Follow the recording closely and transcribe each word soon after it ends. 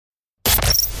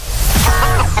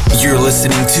You're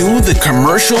listening to the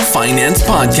Commercial Finance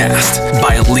Podcast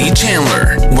by Lee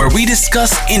Chandler, where we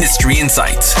discuss industry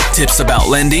insights, tips about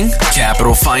lending,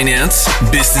 capital finance,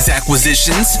 business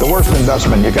acquisitions. The worst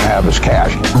investment you can have is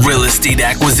cash. Real estate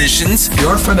acquisitions.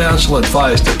 Your financial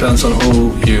advice depends on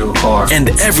who you are. And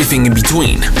everything in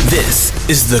between. This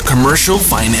is the Commercial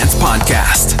Finance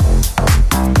Podcast.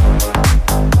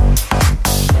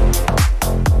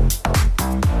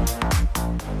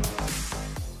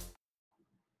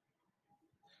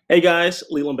 Hey guys,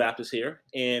 Leland Baptist here,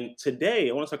 and today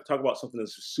I want to talk about something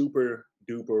that's super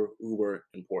duper uber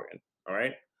important. All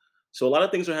right, so a lot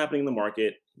of things are happening in the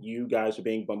market. You guys are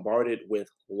being bombarded with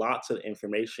lots of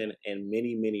information and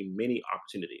many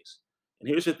opportunities. And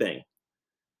here's the thing: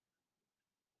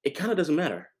 it kind of doesn't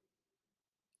matter.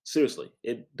 Seriously,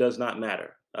 it does not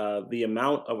matter. The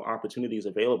amount of opportunities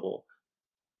available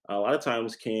a lot of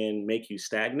times can make you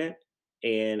stagnant,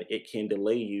 and it can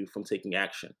delay you from taking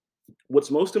action.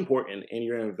 What's most important in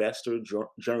your investor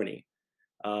journey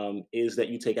is that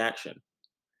you take action.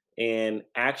 And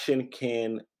action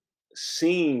can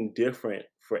seem different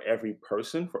for every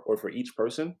person or for each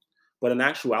person. But in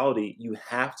actuality, you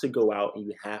have to go out and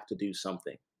you have to do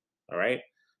something. All right.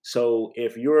 So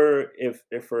if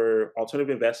for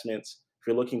alternative investments, if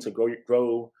you're looking to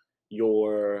grow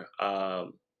your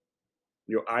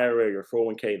IRA, your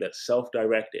 401k that's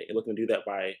self-directed, you're looking to do that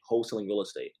by wholesaling real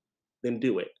estate, then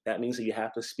do it. That means that you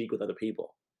have to speak with other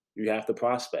people. You have to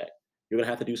prospect. You're going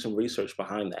to have to do some research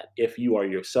behind that if you are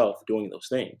yourself doing those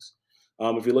things.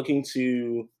 If you're looking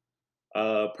to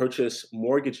purchase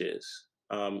mortgages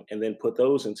and then put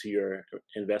those into your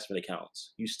investment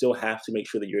accounts, you still have to make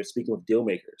sure that you're speaking with deal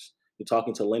makers. You're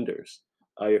talking to lenders.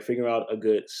 You're figuring out a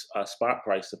good spot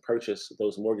price to purchase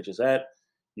those mortgages at.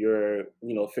 You're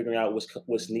figuring out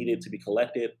what's needed to be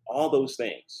collected. All those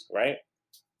things, right?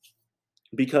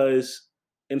 Because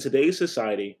in today's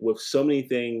society, with so many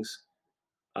things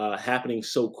happening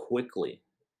so quickly,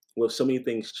 with so many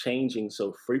things changing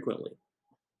so frequently,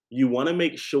 you want to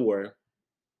make sure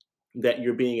that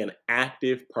you're being an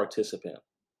active participant.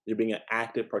 You're being an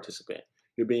active participant.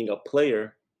 You're being a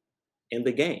player in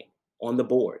the game, on the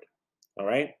board. All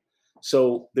right?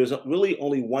 So there's really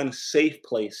only one safe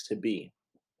place to be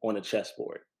on a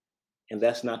chessboard, and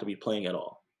that's not to be playing at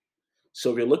all. So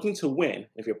if you're looking to win,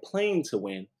 if you're playing to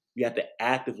win, you have to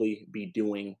actively be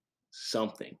doing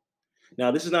something.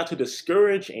 Now, this is not to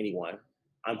discourage anyone.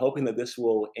 I'm hoping that this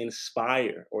will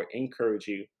inspire or encourage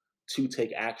you to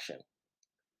take action.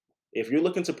 If you're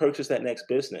looking to purchase that next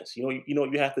business, you know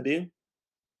what you have to do?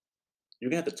 You're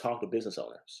going to have to talk to business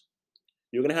owners.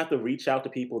 You're going to have to reach out to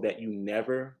people that you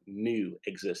never knew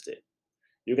existed.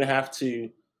 You're going to have to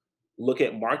look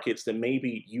at markets that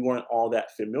maybe you weren't all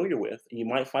that familiar with, and you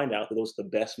might find out that those are the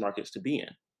best markets to be in.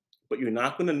 But you're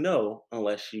not going to know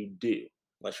unless you do,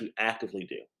 unless you actively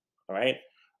do. All right.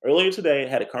 Earlier today, I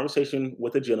had a conversation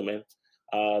with a gentleman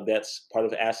that's part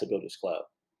of the Asset Builders Club.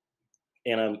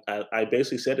 And I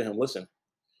basically said to him, listen,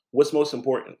 what's most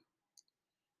important?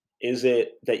 Is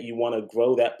it that you want to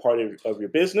grow that part of your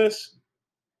business?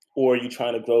 Or are you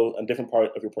trying to grow a different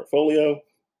part of your portfolio?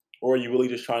 Or are you really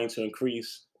just trying to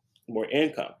increase more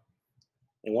income?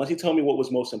 And once he told me what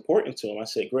was most important to him, I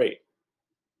said, great,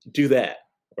 do that,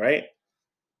 right?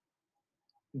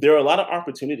 There are a lot of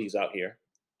opportunities out here,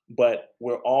 but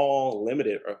we're all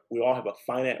limited, or we all have a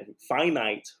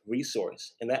finite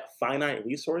resource. And that finite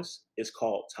resource is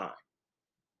called time.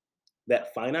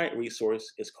 That finite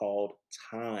resource is called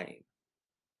time.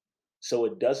 So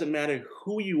it doesn't matter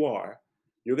who you are,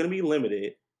 you're going to be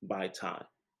limited by time.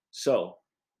 So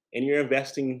in your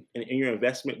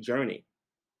investment journey,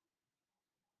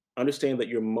 understand that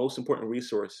your most important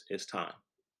resource is time.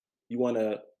 You want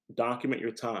to document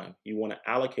your time. You want to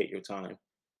allocate your time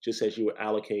just as you would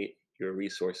allocate your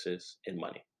resources and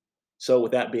money. So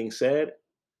with that being said,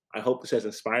 I hope this has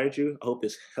inspired you. I hope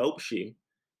this helps you.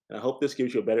 And I hope this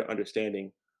gives you a better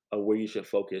understanding of where you should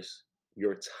focus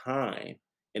your time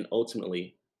and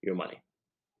ultimately your money.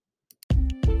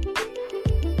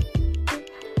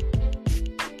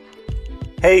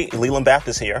 Hey, Leland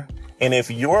Baptist here. And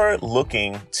if you're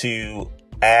looking to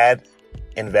add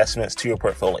investments to your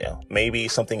portfolio, maybe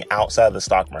something outside of the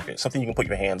stock market, something you can put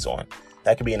your hands on,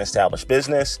 that could be an established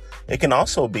business. It can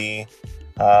also be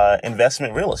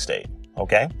investment real estate,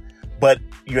 okay? But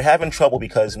you're having trouble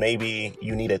because maybe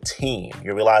you need a team.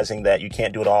 You're realizing that you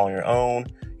can't do it all on your own.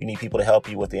 You need people to help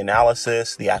you with the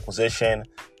analysis, the acquisition,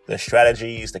 the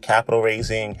strategies, the capital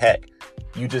raising. Heck,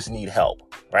 you just need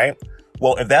help, right?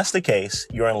 Well, if that's the case,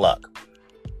 you're in luck.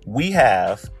 We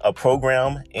have a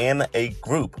program and a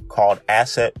group called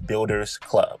Asset Builders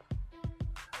Club.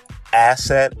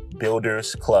 Asset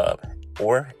Builders Club,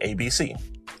 or ABC.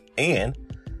 And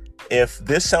if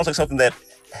this sounds like something that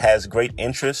has great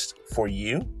interest for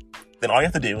you, then all you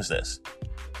have to do is this.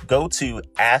 Go to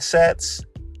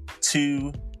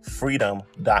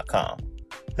assets2freedom.com.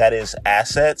 That is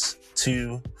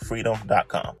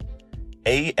assets2freedom.com.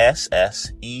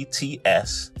 ASSETS,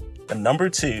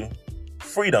 2,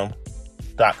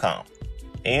 freedom.com.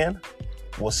 And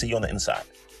we'll see you on the inside.